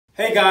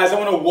Hey guys, I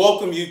want to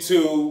welcome you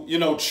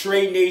to,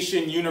 Trade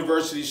Nation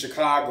University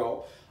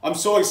Chicago. I'm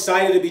so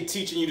excited to be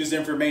teaching you this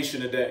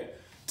information today.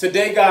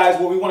 Today, guys,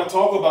 what we want to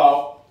talk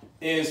about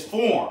is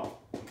form,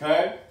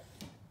 okay?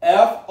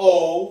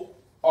 F-O-R-M,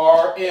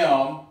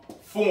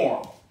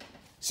 form.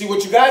 See,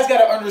 what you guys got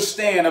to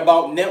understand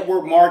about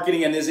network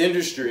marketing in this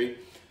industry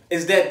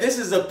is that this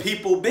is a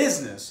people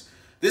business.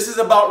 This is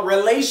about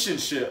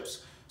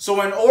relationships.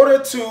 So in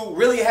order to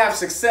really have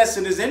success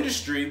in this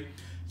industry,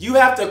 you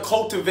have to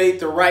cultivate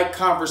the right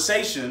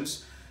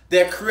conversations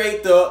that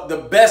create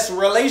the best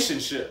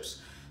relationships.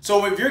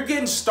 So if you're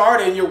getting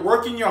started and you're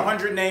working your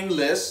 100-name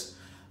list,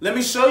 let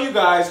me show you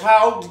guys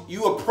how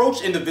you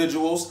approach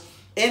individuals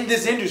in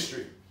this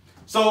industry.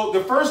 So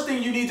the first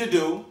thing you need to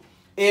do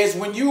is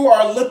when you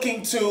are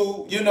looking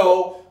to,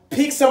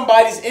 pique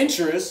somebody's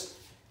interest,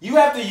 you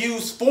have to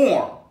use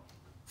form.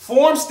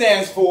 Form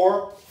stands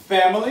for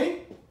family,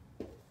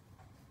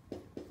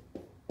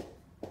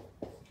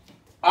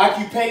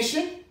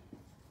 occupation,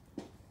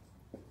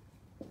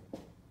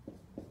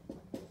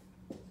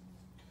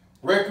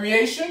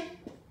 recreation,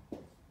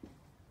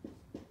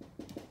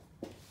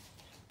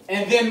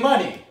 and then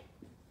money.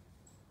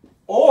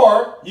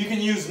 Or you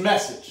can use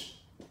message.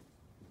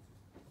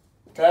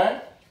 Okay?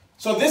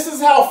 So this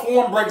is how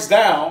form breaks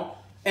down,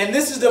 and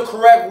this is the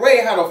correct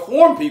way how to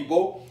form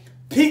people,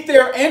 pique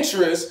their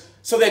interest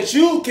so that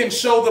you can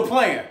show the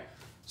plan.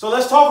 So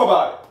let's talk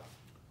about it.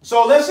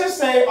 So let's just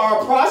say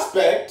our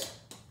prospect,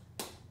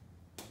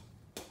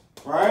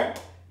 right?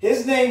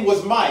 His name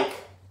was Mike.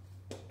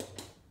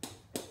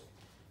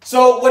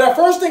 So the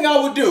first thing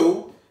I would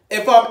do,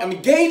 if I'm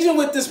engaging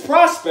with this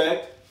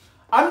prospect,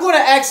 I'm going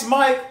to ask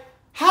Mike,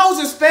 how's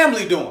his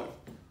family doing?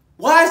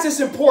 Why is this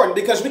important?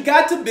 Because we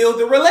got to build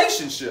the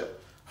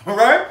relationship, all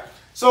right?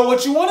 So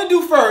what you want to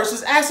do first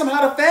is ask him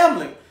how the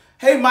family.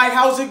 Hey, Mike,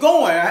 how's it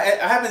going?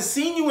 I haven't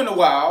seen you in a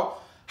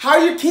while. How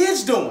are your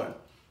kids doing?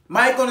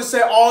 Mike going to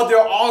say, oh,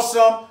 they're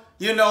awesome.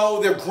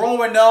 They're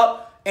growing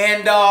up.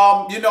 And,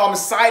 I'm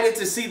excited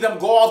to see them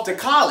go off to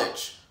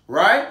college,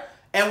 right?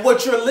 And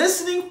what you're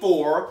listening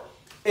for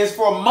is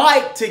for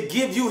Mike to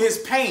give you his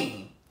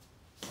pain,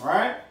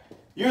 right?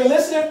 You're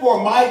listening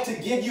for Mike to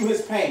give you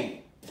his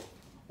pain.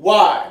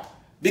 Why?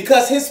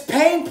 Because his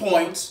pain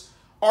points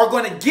are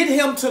going to get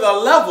him to the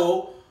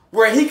level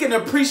where he can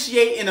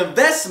appreciate an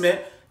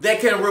investment that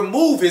can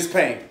remove his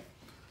pain.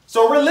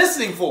 So we're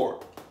listening for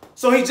it.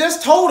 So he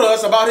just told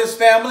us about his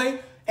family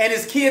and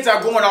his kids are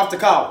going off to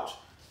college.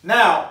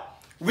 Now,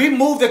 we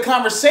move the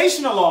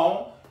conversation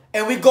along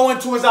and we go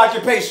into his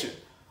occupation.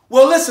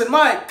 Well, listen,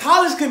 Mike,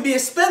 college can be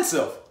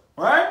expensive,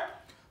 right?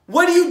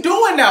 What are you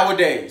doing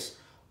nowadays?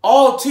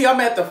 Oh, T, I'm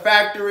at the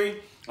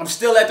factory. I'm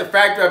still at the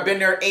factory. I've been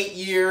there 8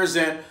 years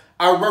and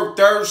I work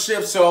third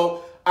shift.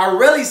 So I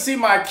really see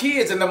my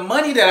kids and the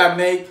money that I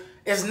make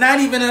is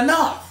not even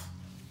enough.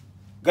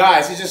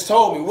 Guys, he just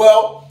told me,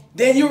 well,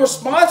 then your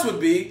response would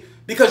be,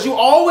 because you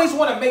always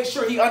want to make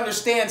sure he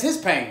understands his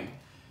pain.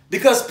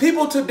 Because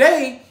people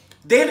today,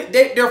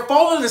 they're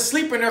falling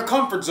asleep in their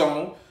comfort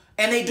zone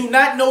and they do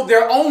not know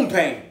their own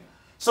pain.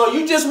 So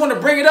you just want to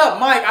bring it up.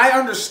 Mike, I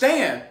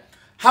understand.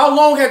 How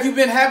long have you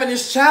been having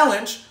this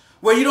challenge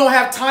where you don't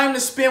have time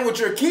to spend with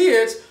your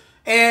kids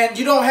and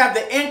you don't have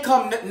the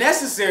income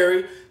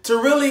necessary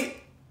to really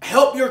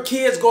help your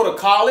kids go to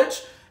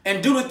college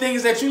and do the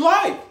things that you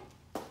like?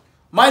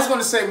 Mike's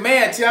going to say,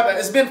 man, T,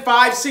 it's been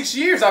 5-6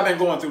 years I've been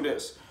going through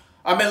this.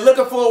 I've been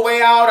looking for a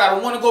way out. I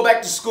don't want to go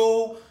back to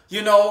school.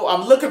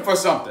 I'm looking for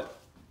something.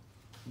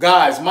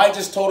 Guys, Mike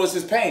just told us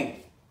his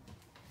pain,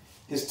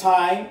 his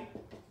time,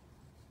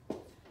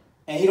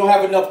 and he don't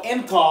have enough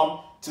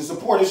income to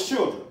support his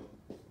children.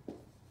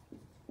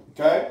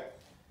 Okay?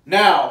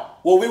 Now,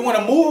 what we want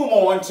to move him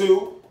on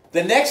to,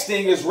 the next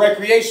thing is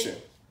recreation.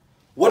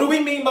 What do we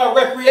mean by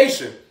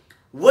recreation?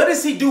 What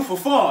does he do for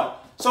fun?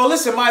 So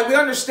listen, Mike, we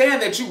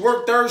understand that you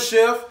work third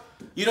shift.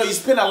 You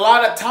spend a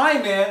lot of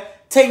time in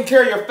taking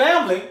care of your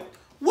family.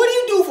 What do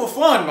you do for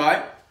fun,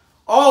 Mike?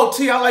 Oh,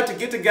 T, I like to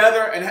get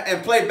together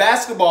and play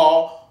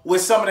basketball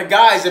with some of the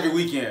guys every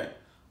weekend.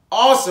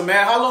 Awesome,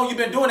 man. How long you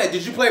been doing that?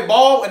 Did you play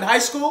ball in high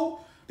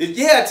school?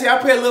 Yeah, T, I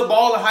played a little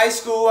ball in high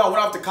school. I went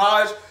off to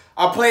college.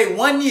 I played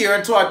 1 year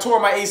until I tore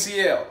my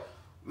ACL.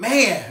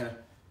 Man,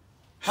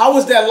 how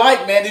was that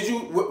like, man?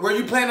 Were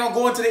you planning on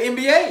going to the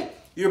NBA?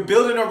 You're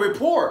building a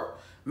rapport.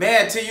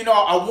 Man, T,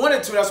 I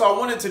wanted to. That's what I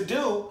wanted to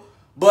do.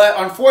 But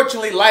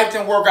unfortunately, life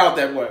didn't work out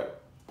that way.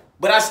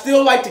 But I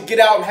still like to get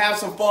out and have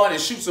some fun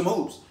and shoot some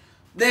hoops.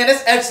 Man,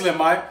 that's excellent,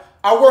 Mike.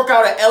 I work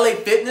out at LA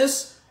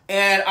Fitness,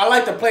 and I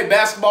like to play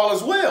basketball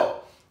as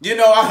well.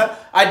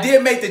 I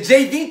did make the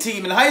JV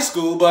team in high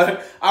school,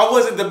 but I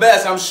wasn't the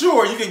best. I'm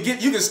sure you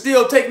can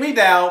still take me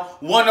down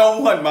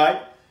one-on-one,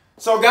 Mike.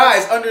 So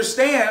guys,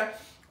 understand,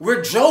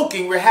 we're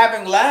joking, we're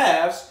having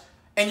laughs,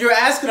 and you're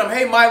asking them,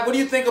 hey, Mike, what do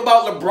you think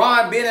about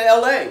LeBron being in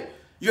LA?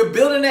 You're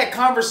building that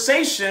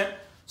conversation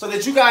so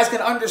that you guys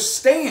can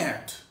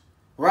understand,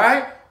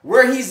 right,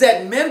 where he's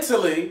at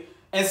mentally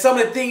and some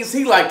of the things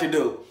he likes to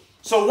do.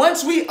 So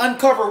once we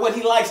uncover what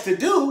he likes to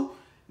do,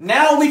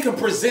 now we can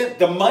present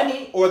the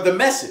money or the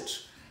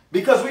message.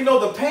 because we know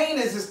the pain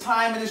is his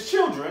time and his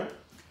children,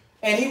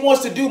 and he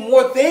wants to do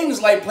more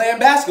things like playing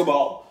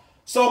basketball.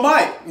 So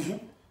Mike,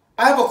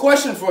 I have a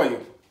question for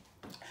you.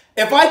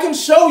 If I can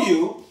show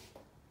you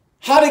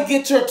how to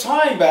get your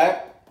time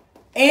back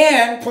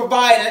and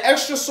provide an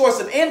extra source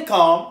of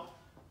income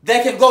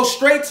that can go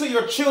straight to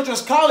your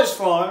children's college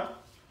fund,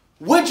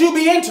 would you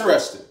be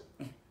interested?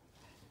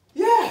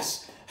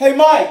 Yes. Hey,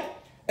 Mike,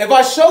 if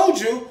I showed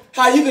you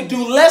how you could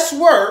do less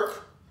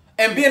work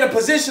and be in a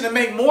position to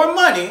make more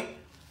money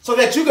so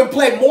that you can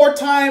play more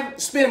time,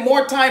 spend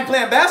more time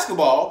playing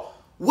basketball,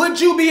 would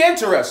you be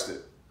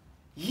interested?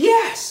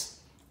 Yes.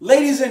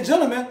 Ladies and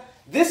gentlemen,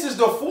 this is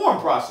the form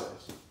process.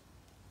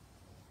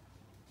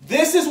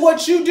 This is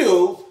what you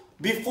do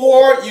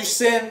before you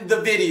send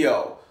the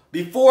video,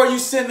 before you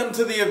send them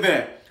to the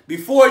event,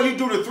 before you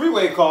do the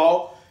three-way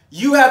call.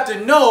 You have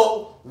to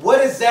know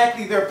what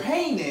exactly their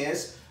pain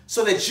is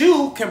so that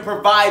you can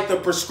provide the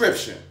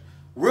prescription.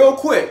 Real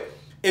quick,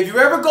 if you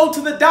ever go to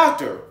the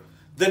doctor,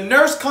 the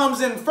nurse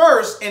comes in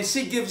first and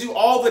she gives you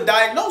all the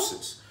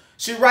diagnosis.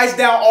 She writes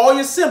down all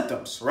your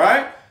symptoms,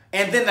 right?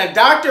 And then the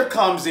doctor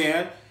comes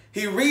in,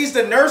 he reads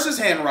the nurse's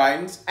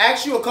handwritings,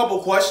 asks you a couple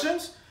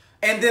questions,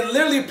 and then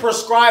literally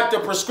prescribe the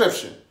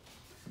prescription.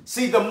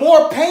 See, the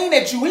more pain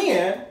that you're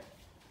in,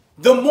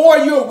 the more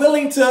you're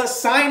willing to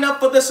sign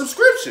up for the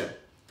subscription.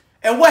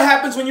 And what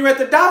happens when you're at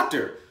the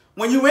doctor?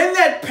 When you're in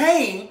that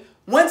pain,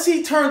 once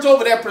he turns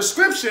over that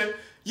prescription,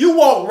 you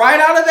walk right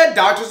out of that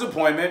doctor's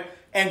appointment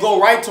and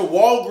go right to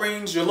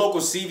Walgreens, your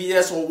local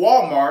CVS or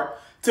Walmart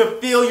to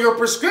fill your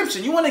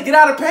prescription. You want to get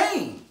out of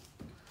pain.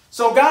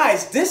 So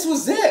guys, this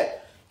was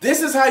it.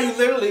 This is how you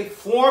literally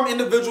form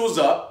individuals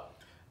up.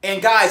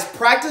 And guys,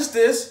 practice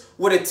this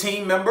with a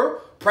team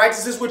member.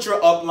 Practice this with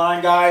your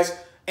upline, guys,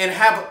 and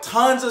have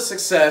tons of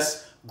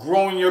success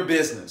growing your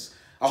business.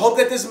 I hope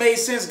that this made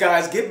sense,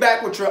 guys. Get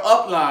back with your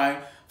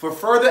upline for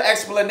further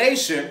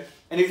explanation.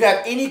 And if you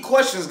have any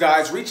questions,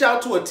 guys, reach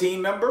out to a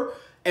team member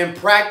and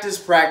practice,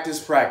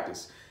 practice,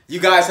 practice. You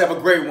guys have a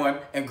great one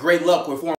and great luck with